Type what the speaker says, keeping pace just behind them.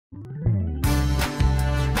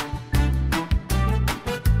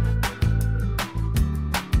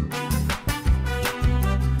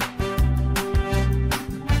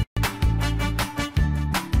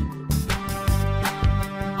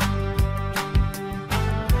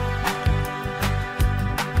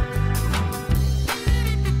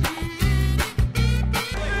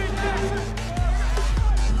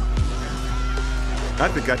I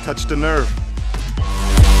think I touched a nerve.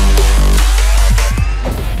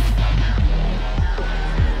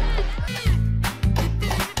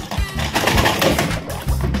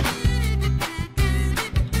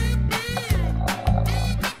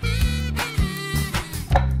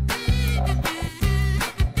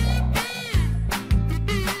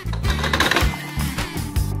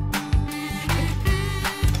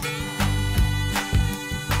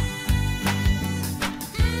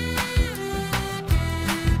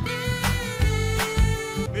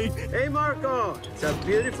 Hey, Marco, it's a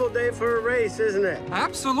beautiful day for a race, isn't it?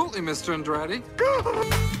 Absolutely, Mr. Andretti.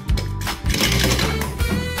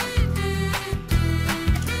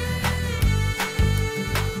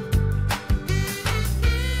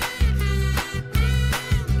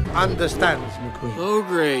 Understands, Mcqueen. Oh,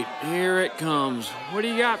 great. Here it comes. What do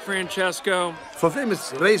you got, Francesco? For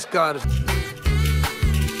famous race cars.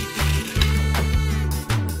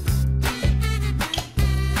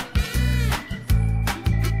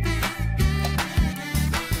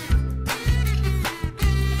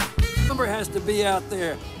 Number has to be out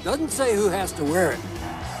there. Doesn't say who has to wear it.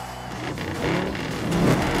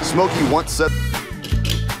 Smokey once said...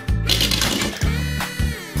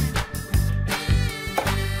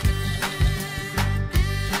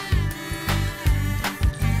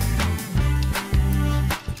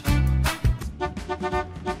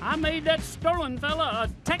 I made that stolen fella a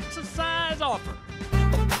Texas-size offer.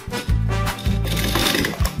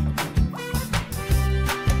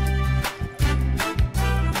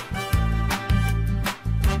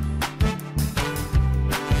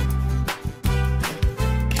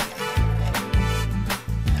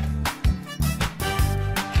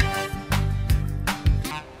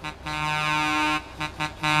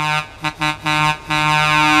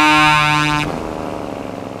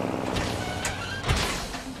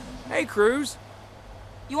 Hey, Cruz.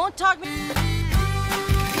 You won't talk me.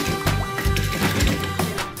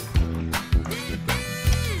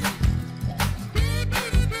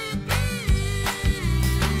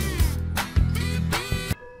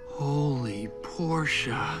 Holy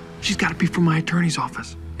Portia. She's got to be from my attorney's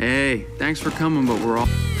office. Hey, thanks for coming, but we're all...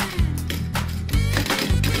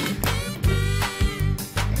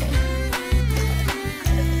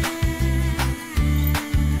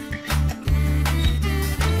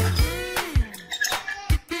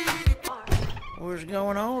 What's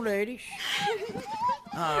going on, ladies?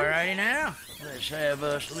 All righty now, let's have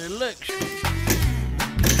us a little look.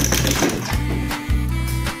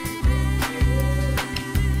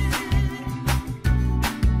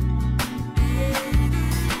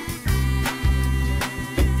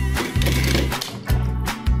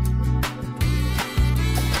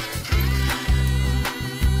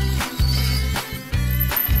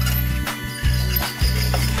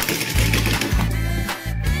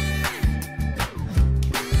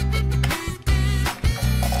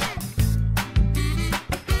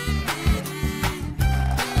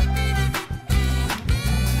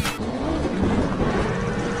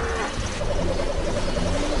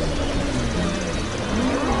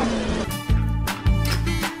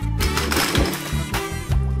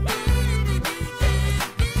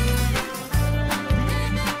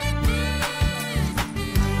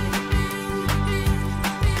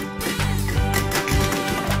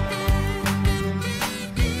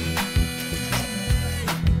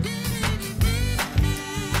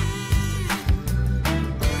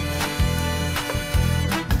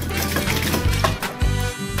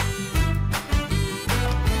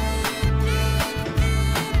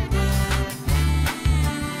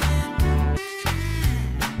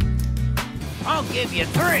 I'll give you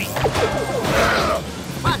 3.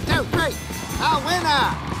 1, 2, 3, a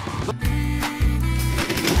winner!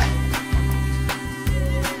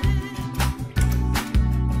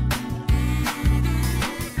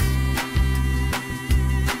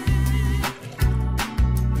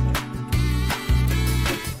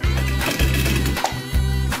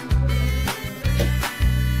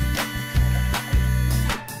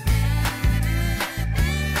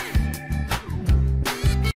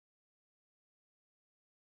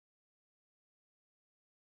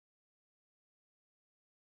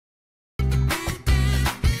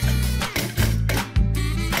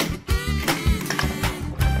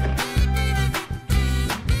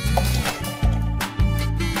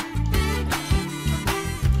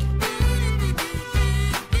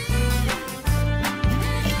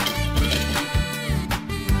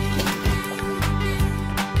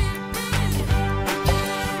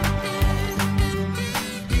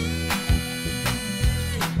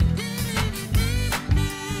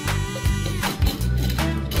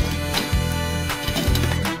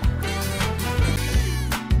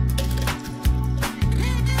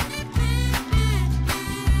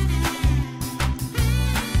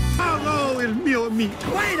 el mio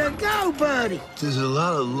amico. Way to go, buddy. There's a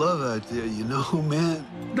lot of love out there, you know, man.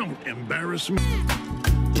 Don't embarrass me.